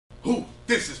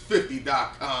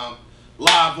ThisIs50.com.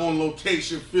 Live on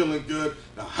location, feeling good.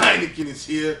 The Heineken is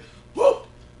here. Whoop!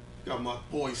 Got my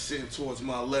boys sitting towards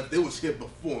my left. They was here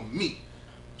before me.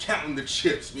 Counting the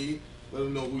chips, me. Let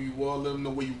them know who you are. Let them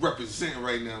know where you represent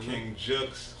right now, man. King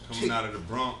Joox, coming out of the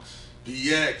Bronx.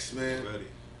 BX, man. Ready.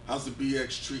 How's the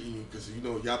BX treating you? Because, you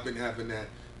know, y'all been having that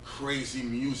crazy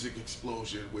music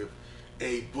explosion with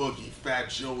A Boogie. Fat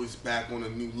Joe is back on a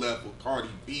new level. Cardi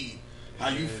B. How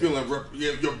you feeling?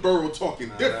 Your borough talking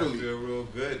differently. I feel real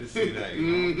good to see that, you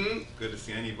know. It's good to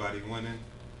see anybody winning,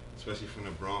 especially from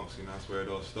the Bronx. You know, that's where it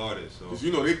all started. So, because,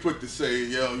 you know, they quick to say,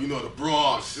 yo, you know, the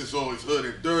Bronx is always hood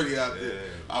and dirty out there.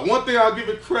 One thing I'll give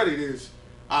it credit is,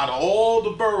 out of all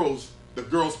the boroughs, the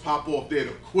girls pop off there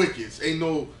the quickest. Ain't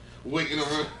no waiting on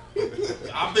her.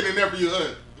 I've been in every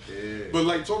hood. Yeah. But,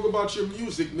 like, talk about your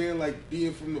music, man, like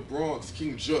being from the Bronx,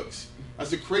 King Joox.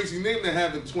 That's a crazy name to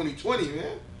have in 2020,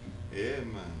 man. Yeah,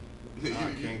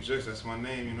 man. King Joox, that's my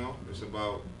name, you know. It's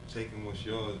about taking what's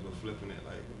yours, but flipping it,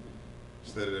 like,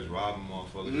 instead of just robbing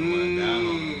motherfuckers and running down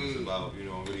on them, it's about, you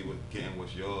know, really getting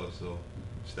what's yours. So,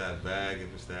 it's that bag,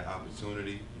 if it's that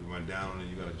opportunity, you run down on it,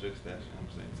 you gotta Joox that, you know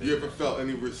what I'm saying? You ever felt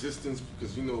any resistance?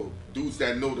 Because, you know, dudes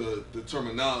that know the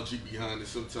terminology behind it,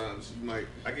 sometimes you might...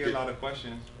 I get a lot of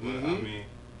questions, but I mean,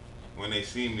 when they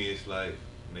see me, it's like,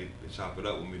 they chop it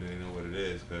up with me, then they know what it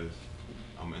is, because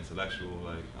I'm intellectual,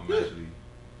 like, I'm actually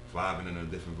vibing in a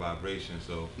different vibration,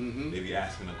 so they be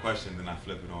asking a question, then I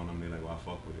flip it on them, they're like, well, I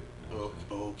fuck with it. You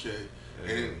know Okay.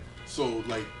 Yeah. And so,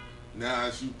 like, now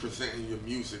as you presenting your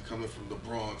music, coming from the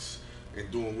Bronx and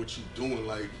doing what you doing,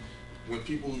 like, when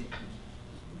people,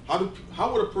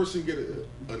 how would a person get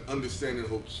an understanding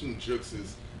of who King Joox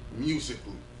is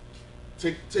musically?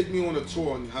 Take me on a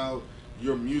tour on how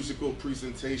your musical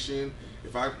presentation.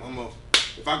 If I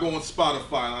go on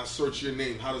Spotify and I search your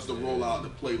name, how does the rollout, the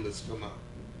playlist come out?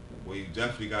 Well, you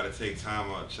definitely got to take time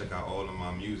out, check out all of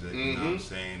my music, you know what I'm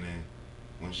saying? And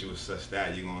once you assess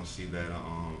that, you're going to see that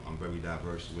I'm very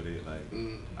diverse with it. Like,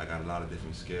 I got a lot of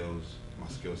different skills. My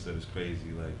skill set is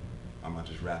crazy. Like, I'm not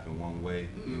just rapping one way,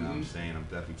 you know what I'm saying? I'm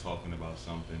definitely talking about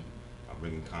something. I'm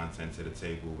bringing content to the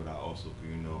table, but I also,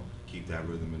 you know, keep that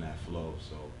rhythm and that flow.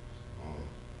 So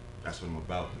that's what I'm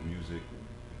about, the music.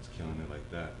 It's killing it like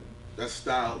that. That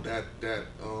style, that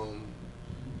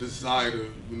desire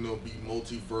to, you know, be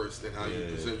multiverse and how you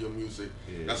present your music.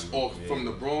 That's all from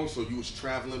the Bronx, so you was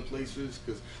traveling places?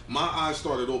 Because my eyes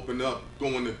started opening up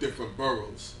going to different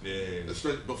boroughs.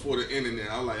 Especially before the internet.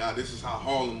 I was like, this is how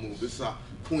Harlem moves, this is how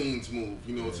Queens move.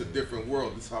 You know, it's a different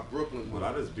world. This is how Brooklyn moves. Well,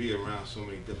 I just be around so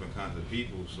many different kinds of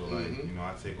people, so like, you know,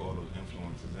 I take all those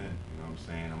influences in, you know what I'm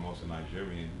saying? I'm also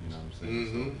Nigerian, you know what I'm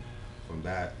saying? So from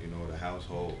that, you know, the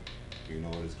household, you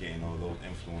know, it's getting all those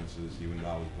influences. Even though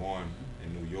I was born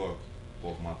in New York,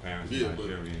 both my parents are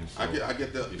Nigerian. So I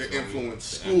get the influence.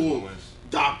 School,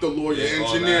 doctor, lawyer,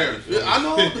 engineer. I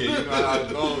know. You know how it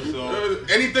goes. So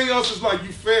anything else is like you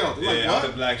failed. Like, I'm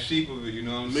the black sheep of it. You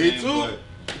know what I'm saying? Me too.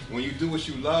 But when you do what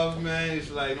you love, man,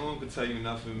 it's like no one can tell you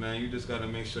nothing, man. You just gotta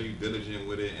make sure you're diligent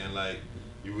with it and like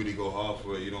you really go hard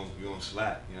for it. You don't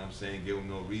slack. You know what I'm saying? Give them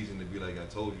no reason to be like I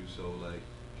told you. So like,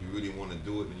 if you really want to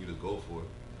do it, then you just go for it.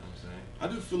 How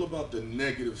do you feel about the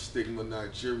negative stigma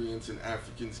Nigerians and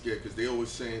Africans get? Because they always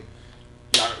saying,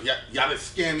 y'all are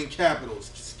scamming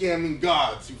capitals, scamming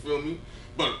gods, you feel me?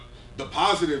 But the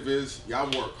positive is, y'all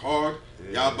work hard,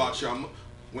 y'all about y'all.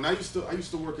 When I used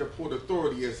to work at Port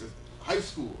Authority as a high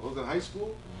school. I was in high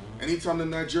school. Anytime the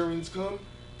Nigerians come,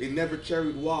 they never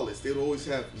carried wallets. They'd always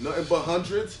have nothing but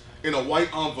hundreds in a white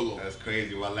envelope. That's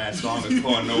crazy. My last song is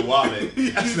called No Wallet.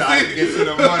 That's how I get to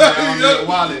the money. I don't need a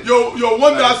wallet. Yo,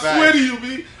 one day I swear to you,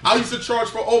 B, I used to charge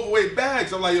for overweight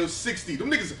bags. I'm like, yo, 60. Them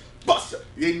niggas bust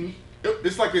it.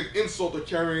 It's like an insult to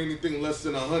carry anything less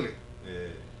than 100. Yeah.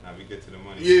 Now we get to the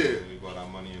money. Yeah. We brought our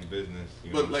money in business.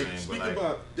 You know but like, speaking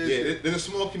about this. There's a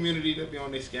small community that be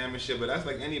on their scamming shit, but that's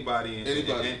like anybody in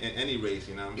any race,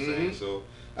 you know what I'm saying? So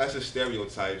that's just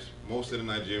stereotypes. Most of the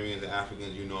Nigerians and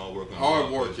Africans, you know, are working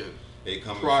hard working. They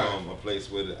come from a place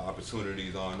where the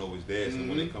opportunities aren't always there. So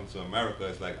when they come to America,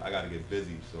 it's like I gotta get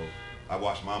busy. So I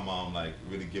watch my mom like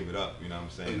really give it up. You know what I'm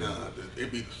saying? Nah,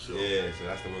 it be the show. Yeah, so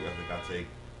that's the work ethic I take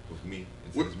with me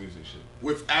into this music shit.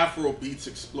 With Afro beats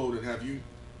exploding, have you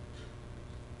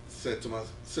said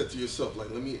to yourself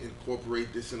like, let me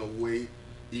incorporate this in a way,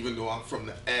 even though I'm from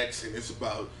the X and it's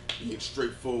about being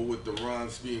straightforward with the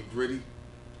rhymes being gritty?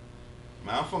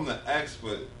 Man, I'm from the X,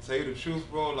 but tell you the truth,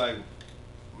 bro, like,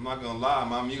 I'm not gonna lie,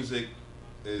 my music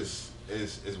is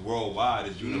worldwide,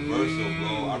 it's universal,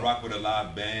 bro. I rock with a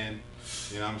live band,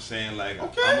 you know what I'm saying? Like,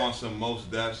 I'm on some Mos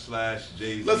Def /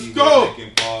 Jay-Z, Let's go!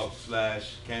 Linkin Park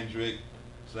 / Kendrick.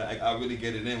 So I really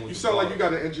get it in. With you sound like you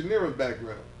got an engineering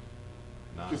background.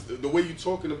 Because Nah. the way you're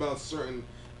talking about certain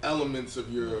elements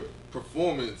of your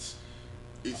performance,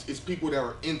 it's people that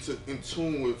are in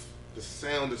tune with the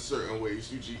sound a certain way.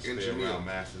 It's usually Stay around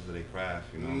masters of their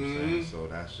craft, you know what I'm saying? So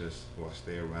that's just who I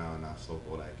stay around and I soak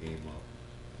all that game up.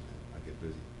 And I get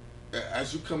busy.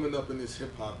 As you coming up in this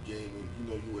hip hop game and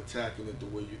you know you attacking it the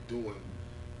way you're doing,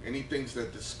 any things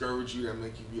that discourage you that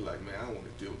make you be like, man, I don't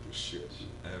want to deal with this shit.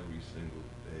 Every single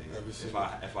day. Every single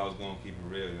if I was going to keep it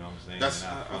real, you know what I'm saying? That's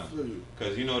I feel you.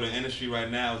 Because you know the industry right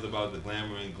now is about the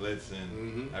glamour and glitz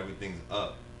and everything's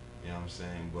up. You know what I'm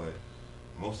saying? But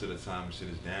most of the time, shit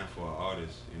is down for our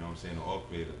artists. You know what I'm saying? All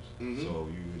creatives. So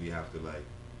you really have to like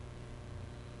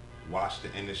watch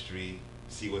the industry,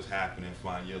 see what's happening,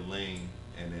 find your lane,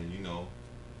 and then you know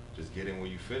just get in where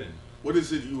you fit in. What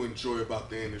is it you enjoy about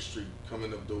the industry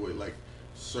coming up the way, like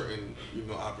certain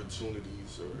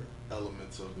opportunities or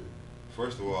elements of it?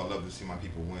 First of all, I love to see my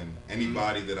people win.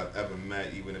 Anybody that I've ever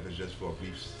met, even if it's just for a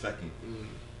brief second,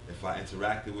 if I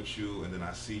interacted with you and then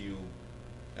I see you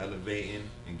elevating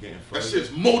and getting further. That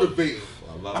shit's motivating.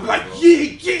 I'm like, bro. yeah,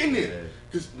 he getting it.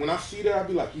 Because when I see that, I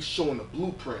be like, he's showing the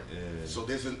blueprint. So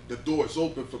the door is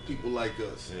open for people like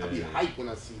us. I be hyped when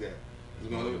I see that. You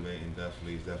know motivating, what I mean?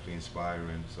 Definitely, it's definitely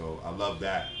inspiring. So I love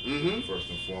that first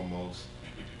and foremost.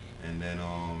 And then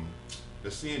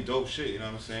just seeing dope shit. You know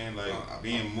what I'm saying? Like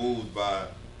being moved by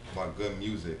good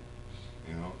music.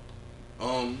 You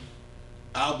know.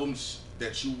 Albums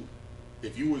that you.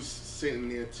 If you was sitting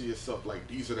there to yourself, like,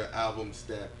 these are the albums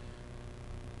that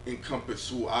encompass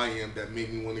who I am, that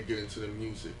made me want to get into the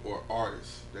music, or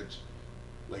artists that,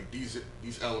 like, these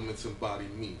elements embody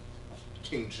me,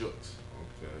 King Joox.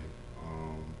 Okay.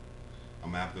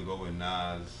 I'm gonna have to go with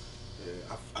Nas.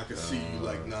 Yeah, I can see you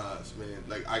like Nas, man.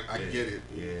 Like, I get it.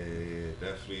 Yeah,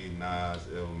 definitely Nas,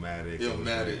 Illmatic.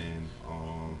 Illmatic.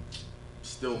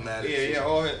 Still mad at you. Yeah,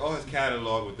 all his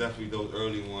catalog was definitely those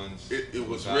early ones. It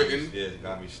was written. It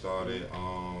got me started.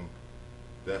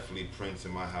 Definitely Prince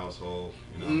in my household.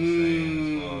 You know what I'm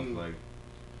saying? As far as like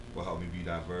what helped me be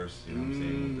diverse. You know what I'm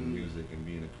saying, with the music and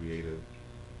being a creative.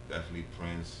 Definitely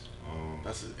Prince.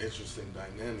 That's an interesting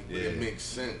dynamic. But it makes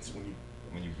sense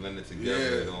when you blend it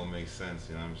together. It all makes sense.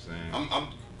 You know what I'm saying? I'm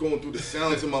going through the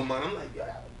sounds in my mind. I'm like,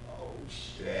 oh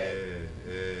shit.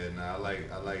 Yeah. Nah, I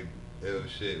like ill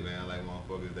shit, man. I like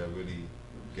motherfuckers that really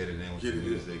get it in with the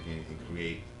music and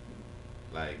create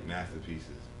like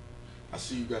masterpieces. I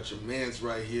see you got your mans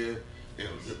right here, and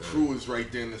your crew is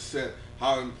right there in the set.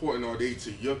 How important are they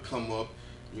to your come up?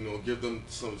 You know, give them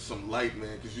some light,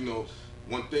 man. Because you know,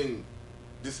 one thing,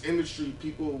 this industry,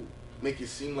 people make it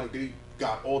seem like they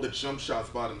got all the jump shots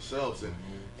by themselves, and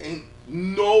ain't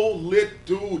no lit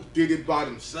dude did it by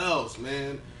themselves,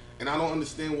 man. And I don't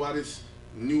understand why this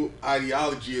new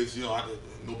ideology is,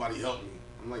 nobody helped me.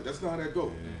 I'm like, that's not how that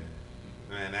goes.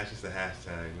 Yeah. Man, that's just a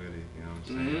hashtag, really. You know what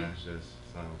I'm saying? That's just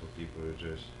something for people to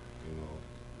just,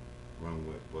 run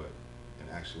with. But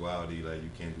in actuality, like, you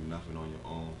can't do nothing on your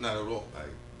own. Not at all. Like,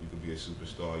 you could be a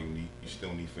superstar. You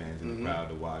still need fans in the crowd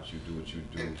to watch you do what you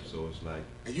do. So it's like,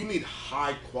 and you need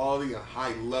high quality and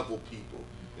high level people.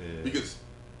 Yeah. Because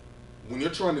when you're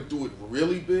trying to do it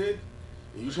really big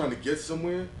and you're trying to get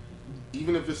somewhere,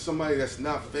 even if it's somebody that's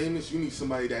not famous, you need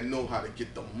somebody that know how to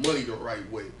get the money the right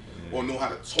way, or know how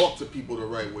to talk to people the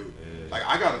right way. Like,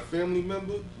 I got a family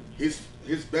member, his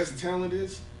best talent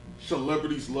is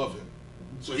celebrities love him,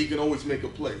 so he can always make a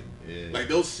play. Like,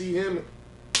 they'll see him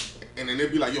and then they'll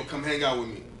be like, yo, come hang out with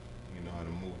me. You know how to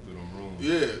move through them rooms.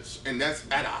 Yes, and that's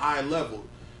at a high level.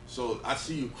 So I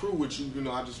see your crew with you,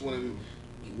 I just wanted to,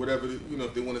 whatever,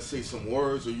 if they want to say some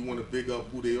words or you want to big up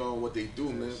who they are and what they do,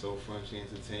 man. So Frenchy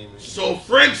Entertainment. So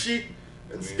Frenchy!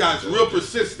 This guy's real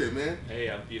persistent, man. Hey,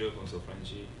 I'm Peter from So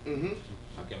Frenchy.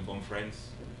 I came from France,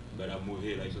 but I moved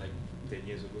here like 10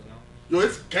 years ago now. Yo,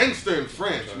 it's gangster in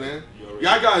France, man.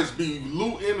 Y'all guys be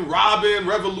looting, robbing,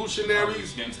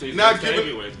 revolutionaries. It's not gangster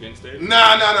everywhere. It's gangster.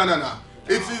 Nah.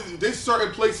 There's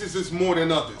certain places it's more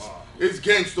than others. It's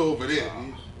gangster over there.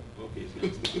 Okay,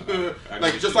 it's gangster.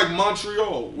 Like, just like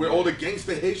Montreal, where all the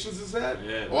gangster Haitians is at.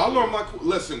 Yeah. I learned my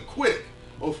lesson quick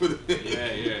over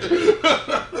there. Yeah.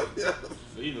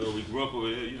 So, we grew up over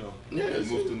here, we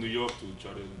moved to New York to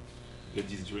try to get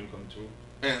this dream come true.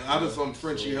 And how does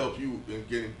Frenchy help you in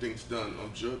getting things done on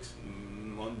Joox?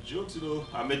 On Joox,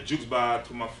 I met Joox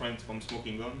through my friend from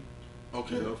Smoking Gun.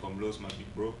 Okay. From Los, my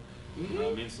big bro. You know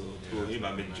what I mean? So through him,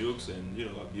 I met Joox, and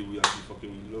I'll be fucking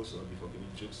with Los, so I'll be fucking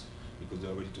with Joox because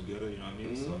they're already together. You know what I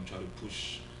mean? So I'm trying to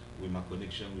push with my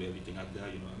connection, with everything like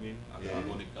that. You know what I mean?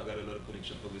 I got a lot of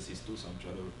connection overseas too, so I'm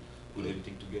trying to put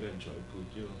everything together and try to put,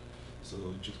 so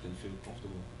Joox can feel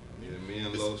comfortable. Yeah, me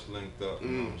and Los linked up, you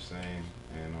know what I'm saying?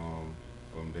 And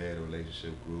from there, the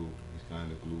relationship grew. He's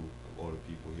kind of glue of all the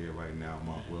people here right now.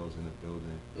 Mark Wells in the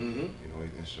building. You know,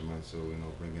 he's instrumental, you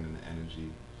know, bringing in the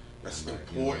energy. That's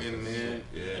important, you know, man.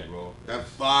 Yeah, bro. That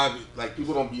vibe, like,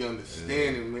 people don't be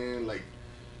understanding, man. Like,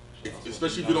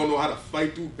 especially if you don't know how to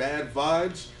fight through bad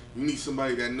vibes, you need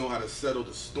somebody that know how to settle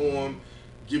the storm,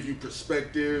 give you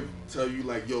perspective, tell you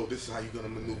like, yo, this is how you're gonna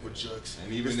maneuver Jux.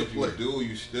 And even if you do,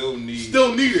 you still need it.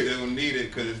 Still need it,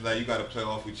 because it's like you gotta play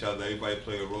off each other. Everybody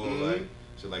play a role, like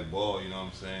shit like ball. You know what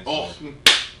I'm saying? So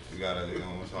you gotta, you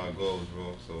know, that's how it goes,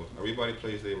 bro. So everybody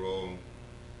plays their role.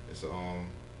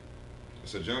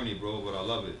 It's a journey, bro, but I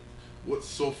love it. What's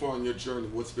so far on your journey?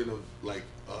 What's been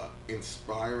a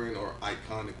inspiring or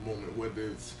iconic moment? Whether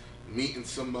it's meeting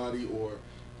somebody or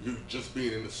you just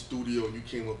being in the studio and you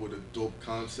came up with a dope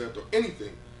concept or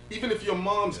anything. Even if your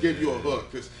mom's gave you a hug,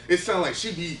 because it sounds like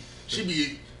she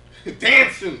be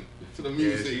dancing to the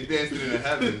music. Yeah, she's dancing in the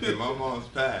heaven because my mom's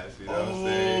passed, you know what I'm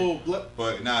saying?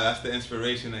 But nah, that's the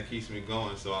inspiration that keeps me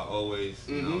going. So I always,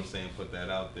 you know what I'm saying, put that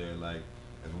out there. Like,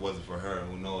 if it wasn't for her,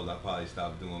 who knows, I'd probably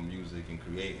stop doing music and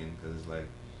creating, because it's like,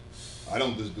 I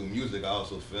don't just do music, I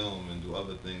also film and do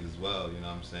other things as well, you know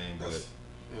what I'm saying? But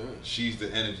she's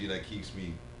the energy that keeps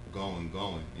me going,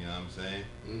 you know what I'm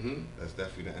saying? That's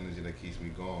definitely the energy that keeps me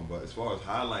going. But as far as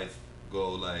highlights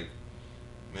go, like,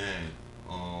 man,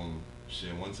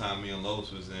 shit, one time me and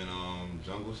Los was in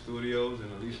Jungle Studios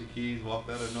and Alicia Keys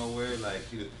walked out of nowhere, like,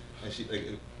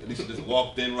 Alicia just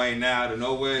walked in right now out of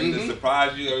nowhere and just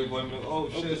surprised you. Everyone like, oh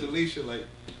shit, it's Alicia. Like,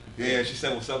 yeah, she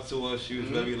said what's up to us. She was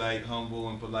very like humble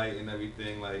and polite and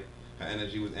everything. Like, her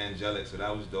energy was angelic, so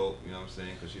that was dope. You know what I'm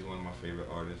saying? Because she's one of my favorite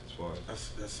artists as far as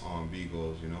that's R&B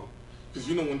goes. You know? Because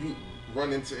you know when you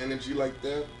run into energy like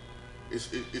that,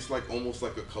 it's like almost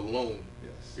like a cologne.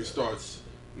 Yes. It starts.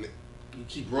 You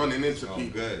keep running into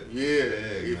people. Good. Yeah,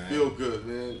 it feel good,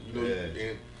 man. You know,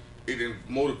 and it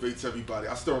motivates everybody.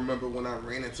 I still remember when I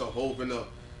ran into Hov in the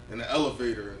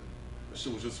elevator, and that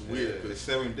shit was just weird. The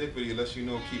serendipity lets you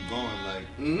know keep going. Like,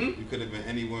 you could have been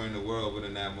anywhere in the world, but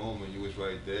in that moment, you was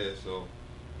right there. So,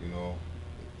 you know,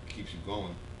 it keeps you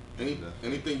going.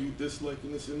 Anything you dislike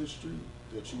in this industry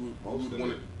that you would want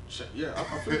to check? Yeah,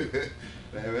 I feel it.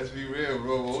 Man, let's be real,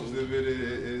 bro. Most of it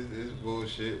is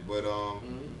bullshit, but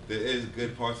there is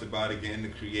good parts about it, getting to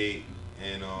create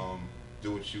and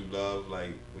do what you love,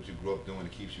 like what you grew up doing.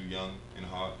 It keeps you young and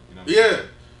hot. You know what I'm saying?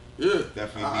 Yeah.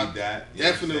 Definitely need that.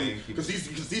 Definitely. Because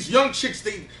these young chicks,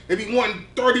 they be wanting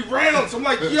 30 rounds. I'm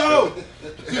like, yo,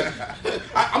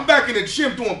 I'm back in the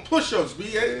gym doing push-ups, B.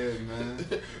 Yeah, man.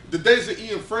 The days of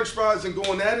eating French fries and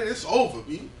going at it, it's over,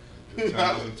 B. Turn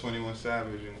on 21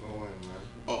 Savage and go in, man.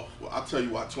 Oh, well, I'll tell you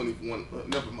why 21.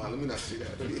 Never mind. Let me not say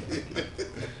that.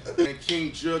 And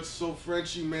King Jux, so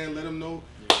Frenchy, man. Let them know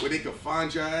where they can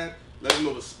find you at. Let them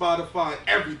know the Spotify and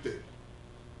everything.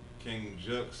 King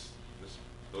Jux. Just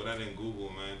throw that in Google,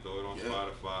 man. Throw it on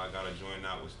Spotify. I got to join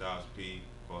out with Styles P.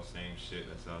 Called Same Shit.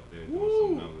 That's out there doing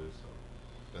some numbers.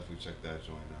 So definitely check that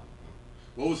joint out. Man.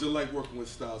 What was it like working with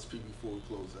Styles P before we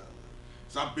close out?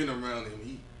 So I've been around him.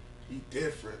 He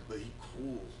different, but he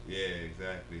cool. Yeah,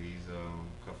 exactly. He's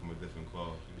cut from a different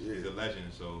cloth. He's a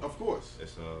legend, so of course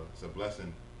it's a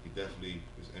blessing. He definitely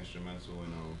is instrumental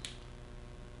in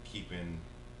keeping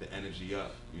the energy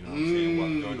up. You know what I'm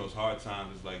saying? During those hard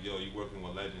times, it's like, yo, you working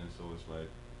with legends, so it's like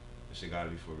this shit gotta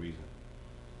be for a reason.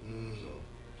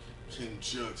 So King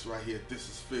Jux right here.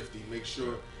 ThisIs50. Make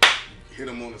sure you hit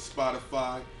him on the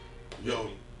Spotify.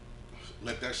 Yo.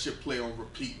 Let that shit play on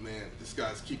repeat, man. This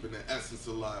guy's keeping the essence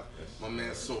alive. My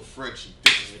man's so Frenchy.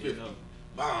 ThisIs50.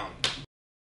 Bomb.